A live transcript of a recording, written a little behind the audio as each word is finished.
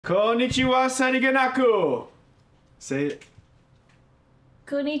Konnichiwa sarigenaku. Say it.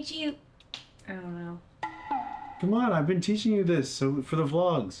 Konnichiwa. I don't know. Come on, I've been teaching you this so for the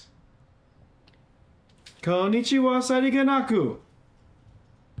vlogs. Konnichiwa sarigenaku.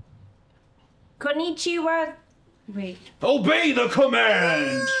 Konnichiwa. Wait. Obey the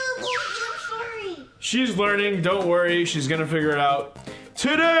command! I'm sorry. She's learning, don't worry, she's gonna figure it out.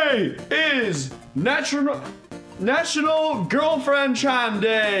 Today is National Girlfriend Chan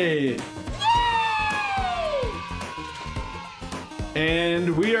Day! Yay!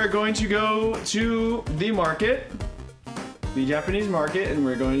 And we are going to go to the market, the Japanese market, and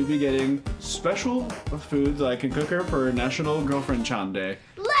we're going to be getting special foods that I can cook her for National Girlfriend Chan Day.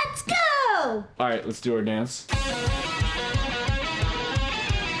 Let's go! Alright, let's do our dance.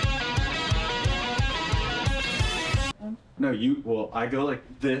 No, I go like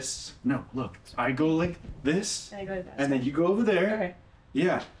this. No, look, I go like this. I go like that. And then you go over there. Okay.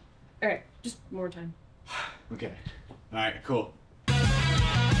 Yeah. Alright, just more time. Okay. Alright, cool.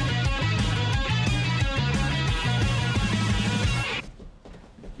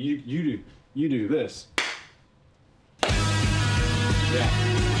 You do this. Yeah.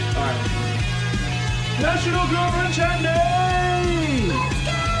 Alright. National Girlfriend Chan Day! Let's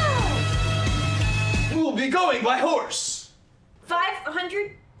go! We'll be going by horse.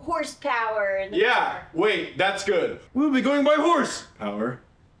 500 horsepower in the Yeah, car. wait, that's good. We'll be going by horse. Power.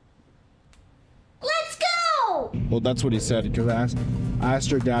 Let's go! Well, that's what he said because I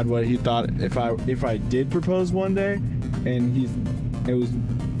asked her dad what he thought if I did propose one day, and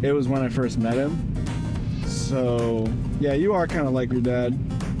it was when I first met him. So yeah, you are kind of like your dad,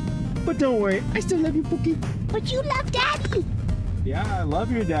 but don't worry, I still love you, Pookie. But you love Daddy. Yeah, I love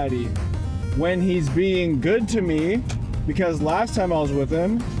your daddy when he's being good to me, because last time I was with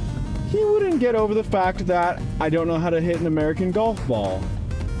him, he wouldn't get over the fact that I don't know how to hit an American golf ball.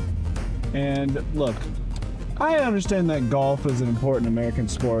 And look, I understand that golf is an important American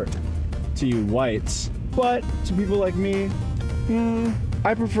sport to you whites, but to people like me,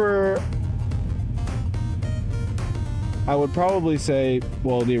 I prefer, I would probably say,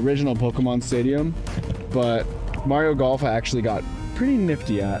 well, the original Pokemon Stadium, but Mario Golf I actually got pretty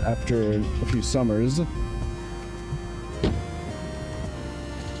nifty at after a few summers.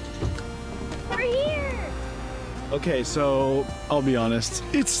 We're here! Okay, so I'll be honest,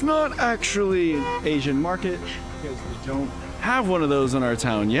 it's not actually an Asian market because we don't have one of those in our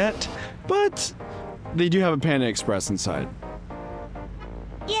town yet, but they do have a Panda Express inside.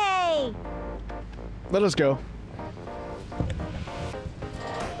 Yay! Let us go.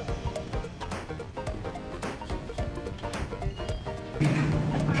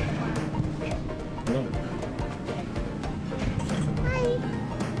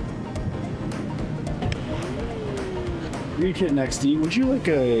 Green Kitten XD, would you like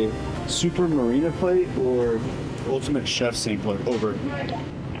a Super Marina plate or Ultimate Chef Sampler over?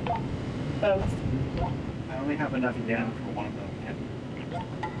 Both. I only have enough yen for one of them.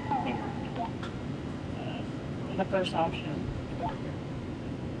 The first option.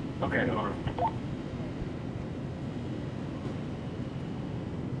 Okay, over.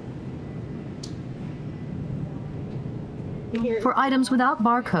 For items without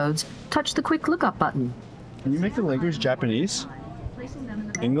barcodes, touch the quick lookup button. Can you make the language Japanese?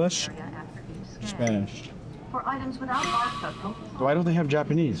 English? Spanish? For items without barcodes, Why don't they have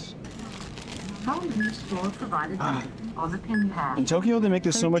Japanese? follow the store provided on the pin pad. In Tokyo, they make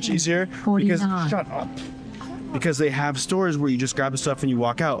this so much easier because, 49. shut up. Because they have stores where you just grab the stuff and you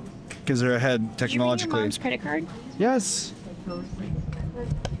walk out because they're ahead technologically. Your mom's credit card? Yes.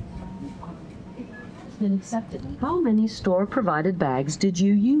 Been accepted. How many store provided bags did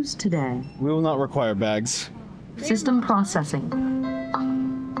you use today? We will not require bags. System processing.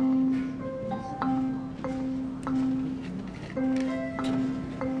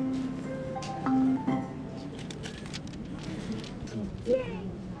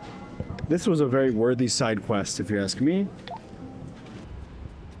 This was a very worthy side quest, if you ask me.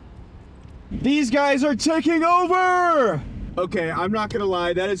 These guys are taking over! Okay, I'm not gonna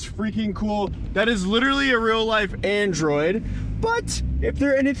lie, that is freaking cool. That is literally a real life android. But if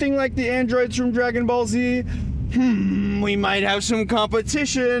they're anything like the androids from Dragon Ball Z, we might have some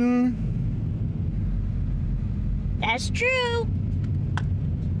competition. That's true.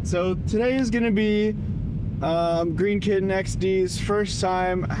 So today is gonna be Green Kitten XD's first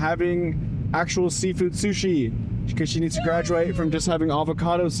time having actual seafood sushi, because she needs to graduate from just having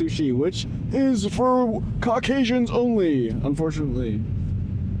avocado sushi, which is for Caucasians only, unfortunately.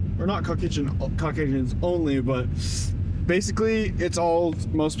 Or not Caucasians only, but Basically, it's all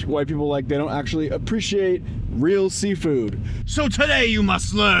most white people like. They don't actually appreciate real seafood. So today you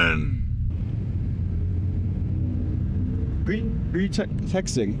must learn. Who are you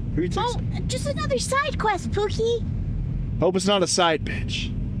texting? Who are you texting? Oh, just another side quest, Pookie. Hope it's not a side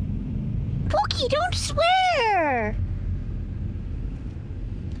bitch. Pookie, don't swear.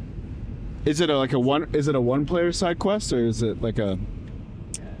 Is it like a one? Is it a one-player side quest, or is it like a?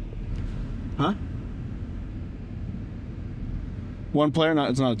 Huh? One player? Not.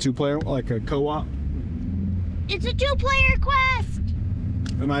 It's not a two-player. Like a co-op. It's a 2-player quest.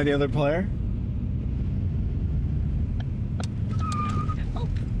 Am I the other player? Oh.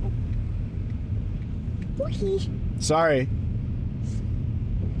 Pookie. Sorry.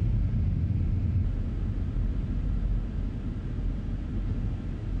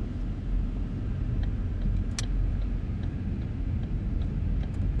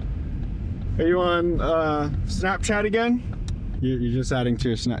 Are you on Snapchat again? You're just adding to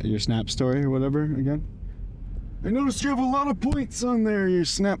your Snap story or whatever again? I noticed you have a lot of points on there. Your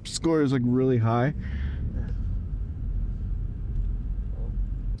Snap score is like really high.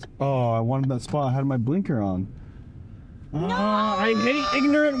 Oh, I wanted that spot. I had my blinker on. No! I hate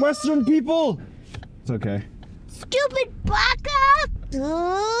ignorant Western people. It's okay. Stupid baka!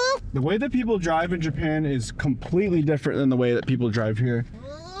 The way that people drive in Japan is completely different than the way that people drive here.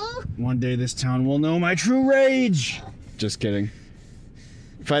 One day this town will know my true rage. Just kidding.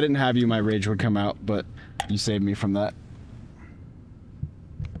 If I didn't have you, my rage would come out, but you saved me from that.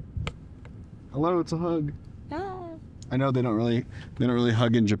 Hello, it's a hug. Oh. I know they don't really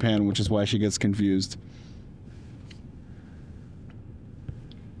hug in Japan, which is why she gets confused.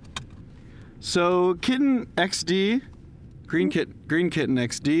 So Kitten XD, Green Kitten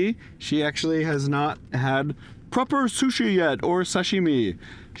XD, she actually has not had proper sushi yet, or sashimi.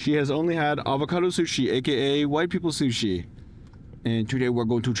 She has only had avocado sushi, aka white people sushi. And today we're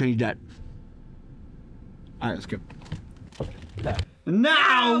going to change that. Alright, let's go.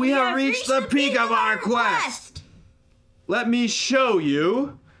 Now we have reached the peak of our quest! Let me show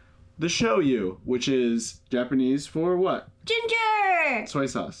you the shoyu, which is Japanese for what? Ginger! Soy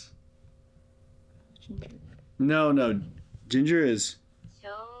sauce. No. Ginger is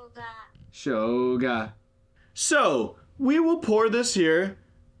shoga. So, we will pour this here.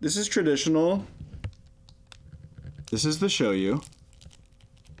 This is traditional. This is the shoyu.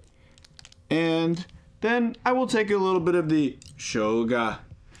 And then I will take a little bit of the shoga,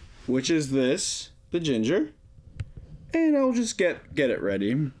 which is this, the ginger. And I'll just get it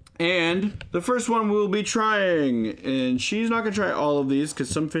ready. And the first one we'll be trying, and she's not gonna try all of these because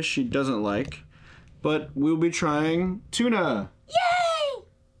some fish she doesn't like, but we'll be trying tuna. Yay!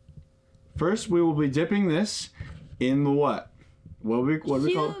 First, we will be dipping this in the what? What do we call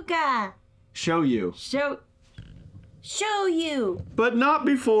it? Suga. Shoyu. Show you. But not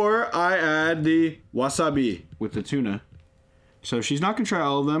before I add the wasabi with the tuna. So she's not gonna try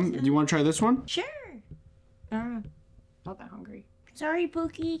all of them. Do you want to try this one? Sure. Not that hungry. Sorry,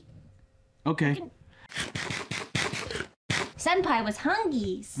 Pookie. Okay. Senpai was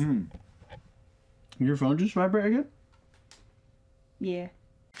hungies. Your phone just vibrated again? Yeah.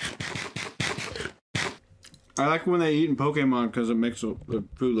 I like when they eat in Pokemon because it makes the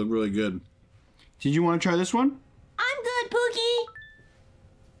food look really good. Did you want to try this one? I'm good, Pookie.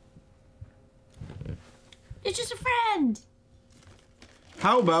 It's just a friend.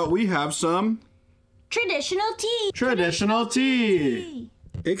 How about we have some Traditional tea. traditional tea,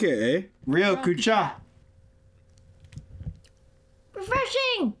 aka Ryokucha.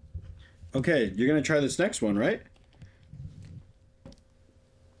 Refreshing. Okay, you're gonna try this next one, right?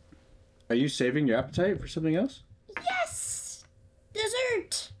 Are you saving your appetite for something else? Yes.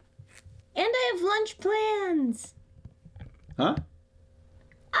 Dessert. And I have lunch plans. Huh?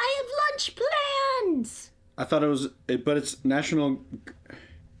 I have lunch plans. I thought it was, but it's National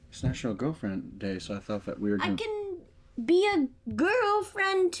Girlfriend Day, so I thought that we were I doing... can be a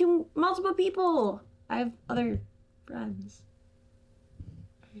girlfriend to multiple people. I have other friends.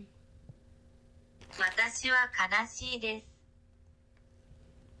 私は悲しいです。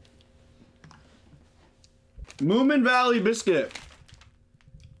 Moomin Valley Biscuit.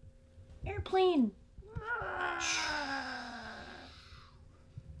 Airplane.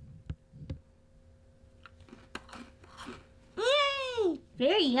 Yay!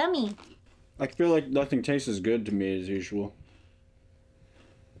 Very yummy. I feel like nothing tastes as good to me as usual.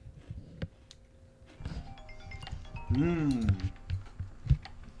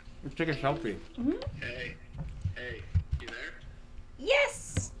 Let's take a selfie. Hey, you there?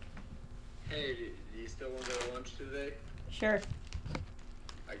 Yes. Hey, do you still want to go to lunch today? Sure.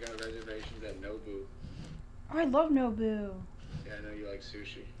 I got reservations at Nobu. Oh, I love Nobu. Yeah, I know you like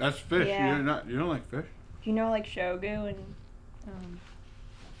sushi. That's fish. Yeah. You don't like fish? Do you know like shogu and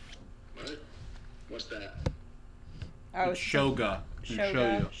What? What's that? oh It's shoga.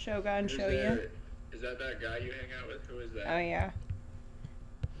 shoga and Who's shoyu? there? Is that guy you hang out with? Who is that? Oh yeah.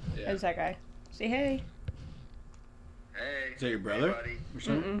 Yeah. Who's that guy? Say hey. Hey. Is that your brother? Hey, buddy. Or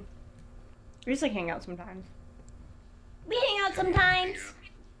something? Mm-mm. We just like hang out sometimes. We hang out sometimes.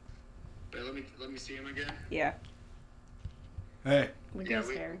 Wait, let me see him again. Yeah. Hey. We Yeah,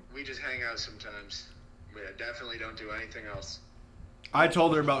 just there. we just hang out sometimes. We definitely don't do anything else. I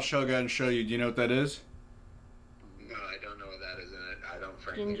told her about shoga and shoyu. Do you know what that is? No, I don't know what that is in it. I don't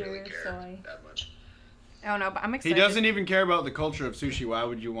frankly Ginger, really care soy. that much. I don't know, but I'm He excited. doesn't even care about the culture of sushi. Why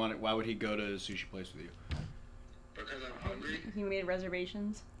would you want it? Why would he go to a sushi place with you? Because I'm hungry, He made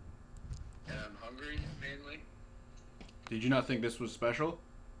reservations. and I'm hungry mainly. Did you not think this was special?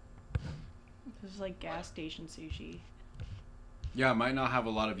 This is like gas station sushi. Yeah, I might not have a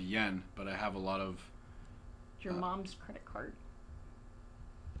lot of yen, but I have a lot of... Your mom's credit card.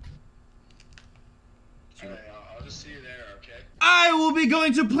 Alright, I'll just see you there, okay? I will be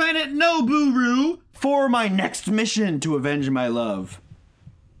going to planet Noburu for my next mission to avenge my love.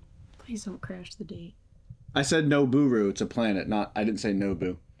 Please don't crash the date. I said Noburu. It's a planet, not... I didn't say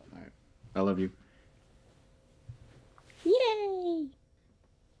Nobu. All right. I love you. Yay!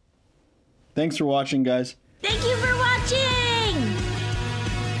 Thanks for watching, guys. Thank you for watching!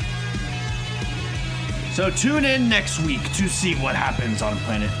 So tune in next week to see what happens on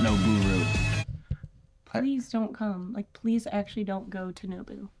planet Noburu. Please don't come. Like, please actually don't go to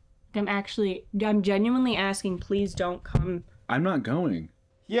Nobu. I'm genuinely asking, please don't come. I'm not going.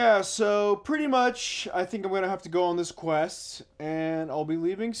 Yeah, so pretty much I think I'm going to have to go on this quest, and I'll be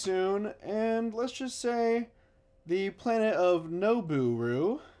leaving soon, and let's just say the planet of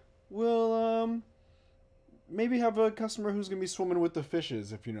Noburu will, maybe have a customer who's going to be swimming with the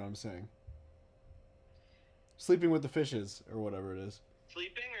fishes, if you know what I'm saying. Sleeping with the fishes, or whatever it is.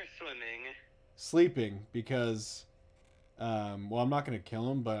 Sleeping or swimming? Sleeping, because, well, I'm not going to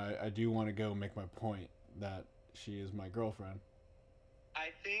kill him, but I do want to go make my point that she is my girlfriend. I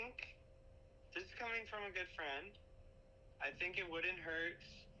think this is coming from a good friend. I think it wouldn't hurt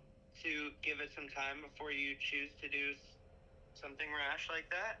to give it some time before you choose to do something rash like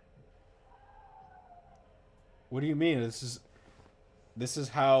that. What do you mean? This is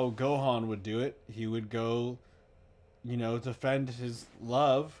how Gohan would do it. He would go, you know, defend his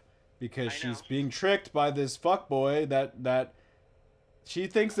love because she's being tricked by this fuckboy that she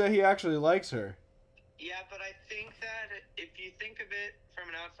thinks that he actually likes her. Yeah, but I think that if you think of it from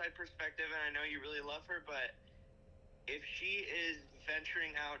an outside perspective, and I know you really love her, but if she is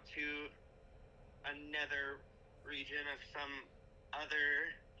venturing out to another region of some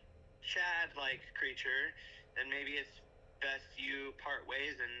other Chad-like creature, then maybe it's best you part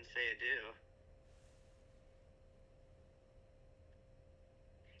ways and say adieu.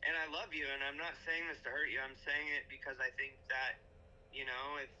 And I love you, and I'm not saying this to hurt you. I'm saying it because I think that, you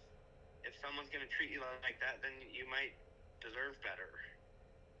know, if someone's going to treat you like that, then you might deserve better.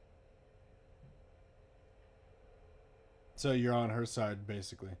 So you're on her side,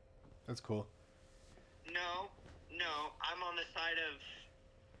 basically. That's cool. No, I'm on the side of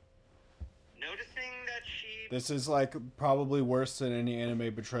noticing that she... This is, like, probably worse than any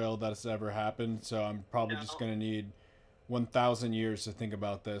anime betrayal that's ever happened, so I'm probably just going to need 1,000 years to think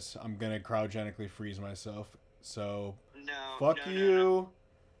about this. I'm going to cryogenically freeze myself. So, fuck you. No.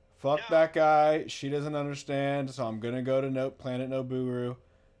 Fuck that guy. She doesn't understand, so I'm going to go to planet Noburu,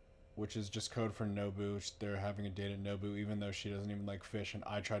 which is just code for Nobu. They're having a date at Nobu, even though she doesn't even like fish, and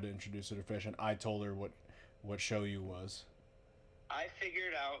I tried to introduce her to fish, and I told her what shoyu was. I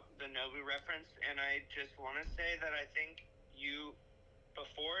figured out the Nobu reference, and I just want to say that I think you,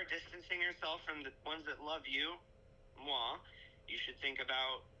 before distancing yourself from the ones that love you, moi, you should think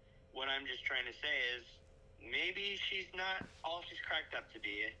about what I'm just trying to say is maybe she's not all she's cracked up to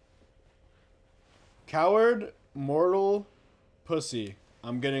be. Coward, mortal, pussy.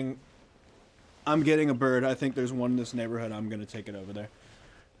 I'm getting a bird. I think there's one in this neighborhood. I'm gonna take it over there.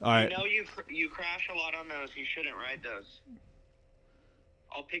 All right. You know you crash a lot on those. You shouldn't ride those.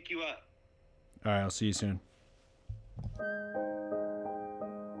 I'll pick you up. All right. I'll see you soon.